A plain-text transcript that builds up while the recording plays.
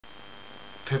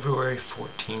February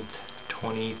 14th,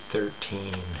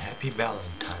 2013. Happy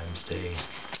Valentine's Day.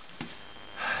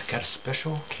 Got a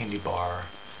special candy bar,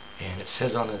 and it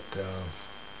says on it,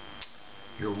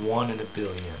 you're one in a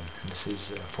billion. And this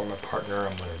is for my partner.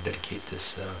 I'm going to dedicate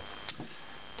this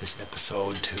this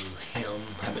episode to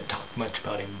him. I haven't talked much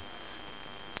about him,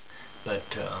 but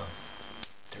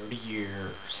 30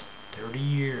 years.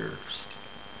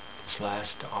 This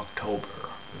last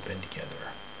October we've been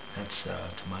together. That's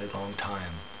it's a mighty long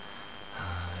time.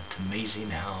 It's amazing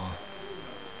how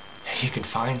you can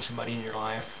find somebody in your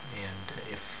life, and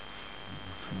if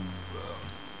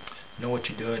you know what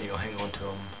you're doing, you'll hang on to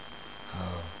them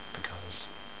because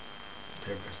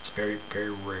it's very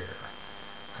rare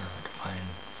to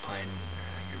find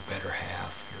your better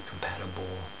half, your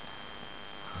compatible.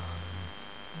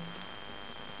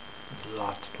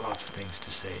 Lots of things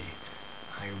to say.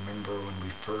 I remember when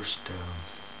we first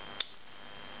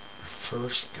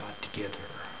got together,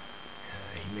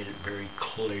 he made it very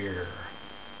clear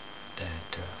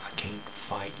that I can't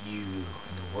fight you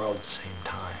and the world at the same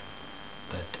time,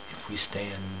 but if we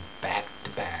stand back to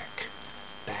back,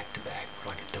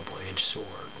 we're like a double-edged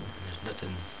sword, and there's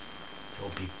nothing that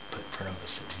will be put in front of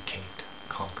us that we can't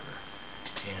conquer.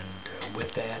 And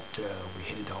with that, we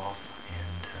hit it off,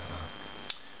 and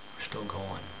we're still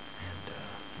going. And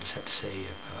I just have to say,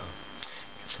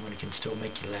 if somebody can still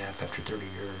make you laugh after 30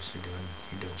 years, you're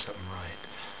doing something right.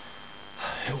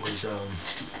 It was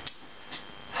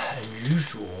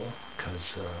unusual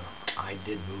because I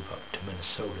did move up to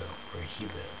Minnesota where he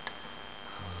lived.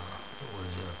 It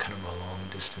was kind of a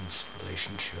long-distance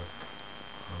relationship.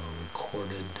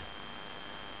 Recorded,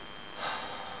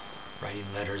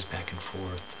 writing letters back and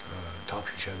forth, talked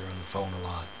to each other on the phone a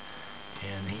lot.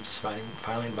 And he just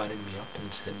finally invited me up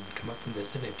and said, come up and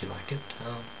visit. If you like it,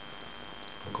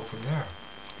 we'll go from there.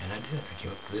 And I did. I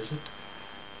came up to visit.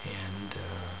 And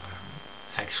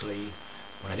actually,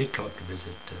 when I did come up to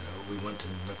visit, we went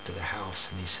and looked at a house.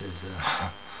 And he says,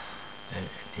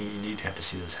 and you'd have to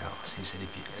see this house. He said,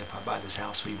 if I buy this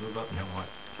house, will you move up? And I'm like,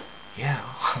 yeah.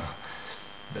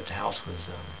 But the house was,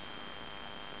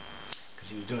 because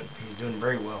he was doing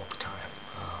very well at the time,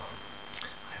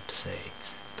 I have to say.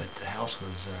 But the house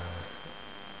was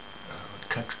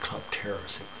Country Club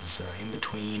Terrace. It was in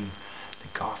between the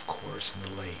golf course and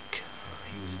the lake.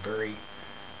 He was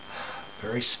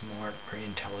very smart, very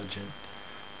intelligent,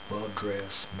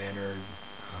 well-dressed, mannered,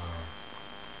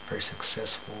 very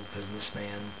successful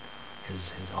businessman.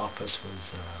 His office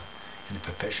was in the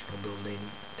professional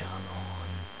building down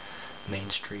on Main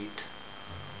Street.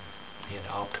 He had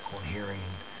optical and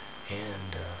hearing,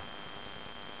 and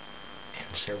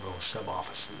several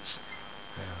sub-offices.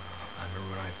 I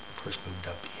remember when I first moved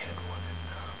up, he had one in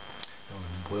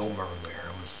Wilmer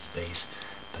there was his base,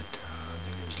 but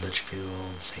there was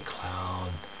Litchfield, St.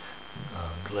 Cloud,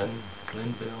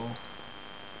 Glenville,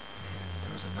 and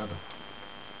there was another one.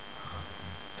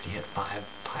 But he had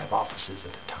five offices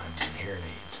at a time in hearing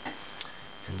aids,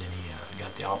 and then he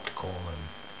got the optical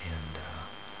and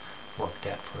worked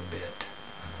that for a bit.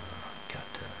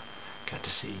 Got to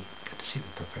see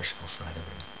the professional side of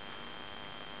him.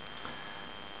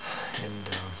 And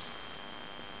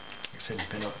like I said,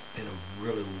 it's been a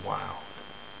really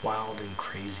wild and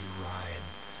crazy ride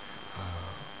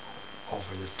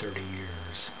over the 30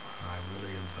 years. I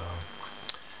really have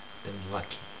been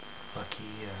lucky, and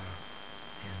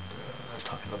I was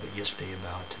talking a little bit yesterday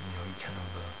about, you kind of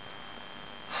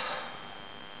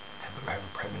have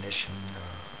a premonition,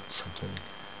 something,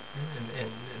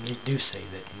 and they do say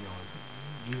that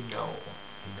you know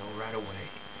right away.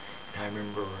 And I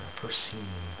remember when I first seen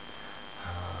him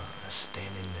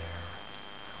standing there,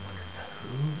 I wondered,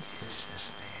 who is this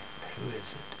man? Who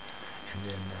is it? And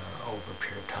then over a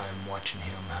period of time, watching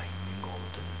him, how he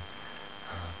mingled, and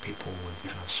people would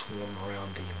kind of swarm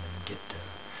around him and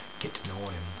get to know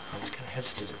him. I was kind of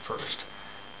hesitant at first,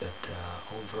 but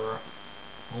over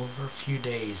a few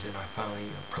days, then I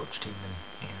finally approached him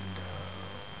and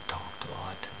talked a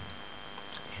lot,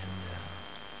 and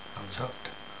I was hooked.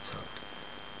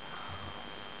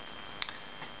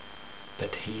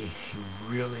 But he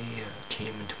really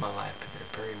came into my life at a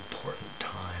very important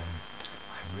time.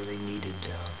 I really needed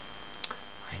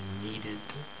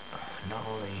not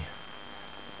only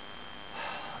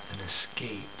an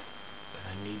escape, but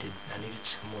I needed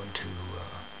someone to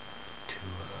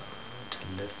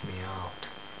lift me out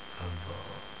of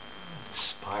the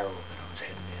spiral that I was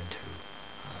heading into.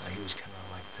 He was kind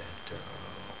of like that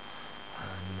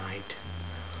knight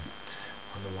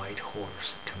on the white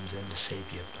horse that comes in to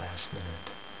save you at the last minute.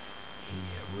 He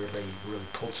really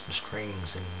pulled some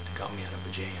strings and got me out of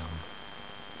a jam,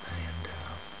 and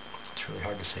it's really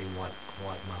hard to say what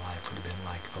my life would have been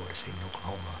like if I would have stayed in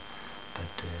Oklahoma. But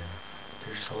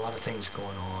there's just a lot of things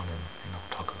going on, and I'll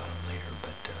talk about them later.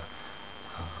 But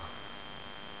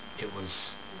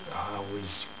I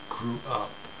always grew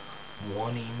up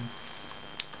wanting.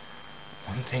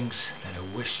 One of the things that I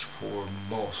wished for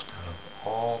most out of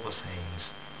all the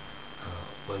things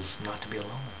was not to be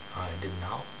alone. I did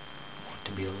not want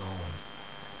to be alone.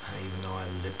 Even though I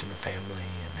lived in a family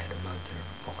and had a mother,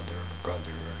 a father, and a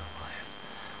brother, and a wife,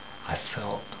 I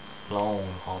felt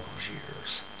alone all those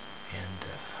years. And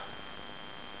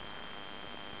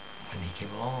when he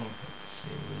came along,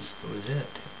 it was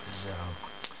it.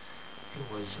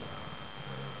 It was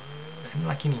and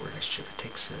like any relationship, it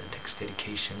takes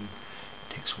dedication,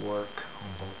 it takes work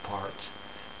on both parts.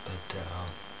 But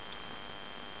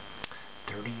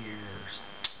 30 years,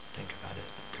 think about it,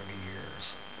 30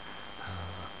 years.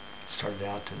 Started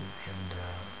out and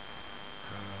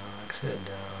like I said,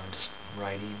 just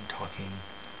writing, talking,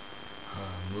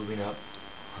 moving up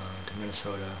to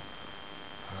Minnesota.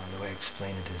 The way I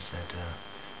explain it is that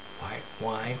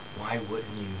why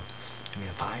wouldn't you? I mean,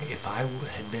 if I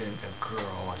had been a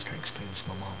girl, I was trying to explain this to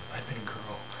my mom. If I'd been a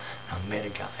girl and I met a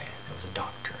guy that was a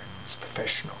doctor and was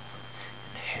professional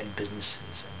and had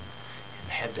businesses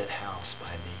and had that house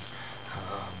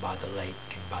by the lake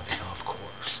and by the golf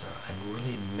course, and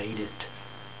really made it,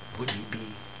 wouldn't he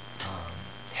be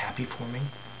happy for me?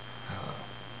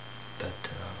 But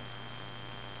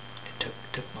it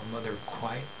took my mother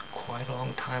quite a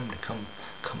long time to come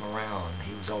around.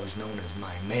 He was always known as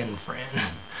my man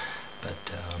friend, but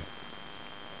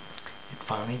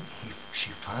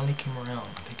she finally came around.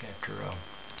 I think after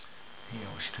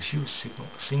because she was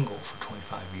single for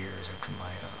 25 years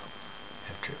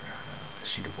after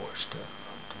she divorced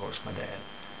my dad,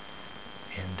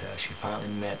 and she finally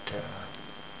met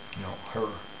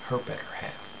her better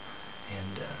half.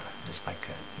 And just like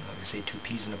they say, two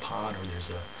peas in a pod, or there's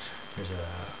a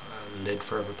lid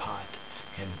for every pot.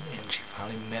 And she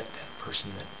finally met that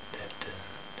person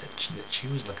that she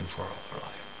was looking for all her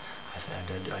life.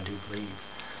 I do believe.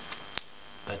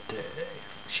 But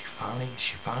she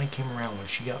finally came around when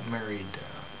she got married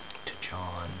to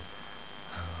John.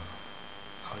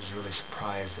 I was really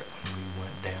surprised that when we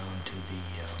went down to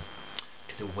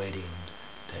the wedding,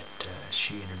 that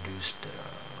she introduced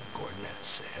Gordon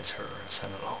as her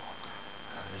son-in-law.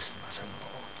 This is my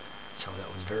son-in-law. So that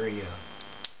was very.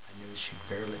 I knew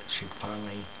she'd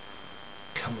finally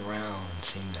come around and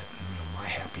seen that my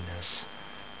happiness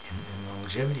and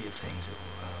longevity of things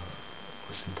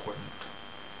was important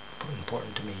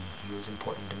to me. He was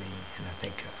important to me, and I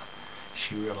think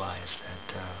she realized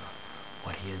that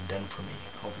what he had done for me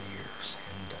over the years,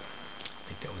 and I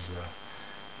think that was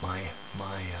my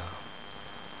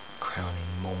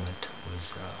crowning moment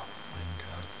was when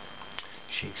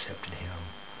she accepted him.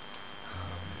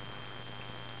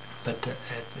 But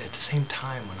at the same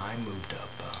time, when I moved up,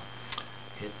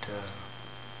 it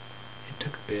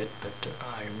took a bit. But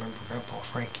I remember Grandpa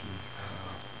Frankie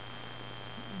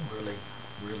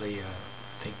really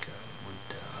think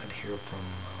I'd hear from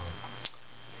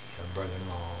the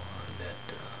brother-in-law that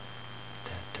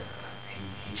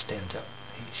he stands up.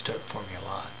 He stood up for me a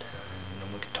lot.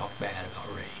 We could talk bad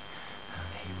about Ray.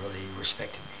 He really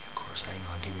respected me. Of course, I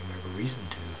gave him every reason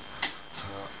to.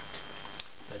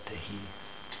 But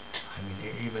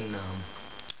even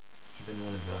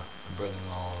one of the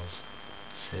brother-in-laws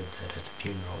said that at the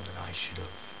funeral that I should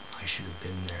have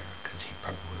been there, because he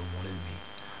probably would have wanted me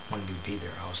to be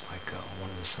there. I was like one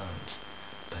of the sons.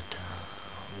 But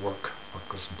work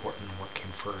was important. Work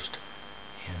came first,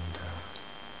 and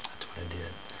that's what I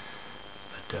did.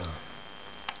 But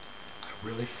I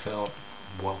really felt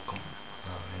welcome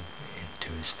into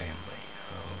his family.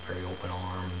 Very open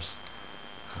arms.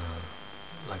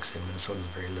 Like I said, Minnesota's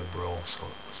very liberal, so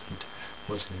it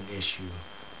wasn't an issue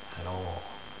at all.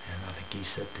 And I think he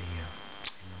set the.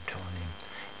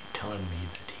 Telling me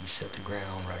that he set the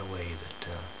ground right away that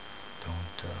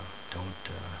don't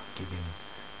give him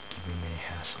any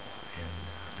hassle, and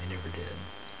they never did.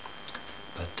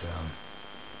 But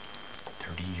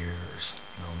 30 years.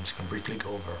 I'm just gonna briefly go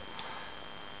over.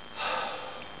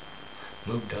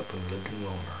 Moved up and lived in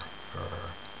Wilmer for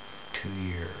 2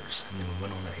 years, and then we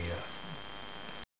went on a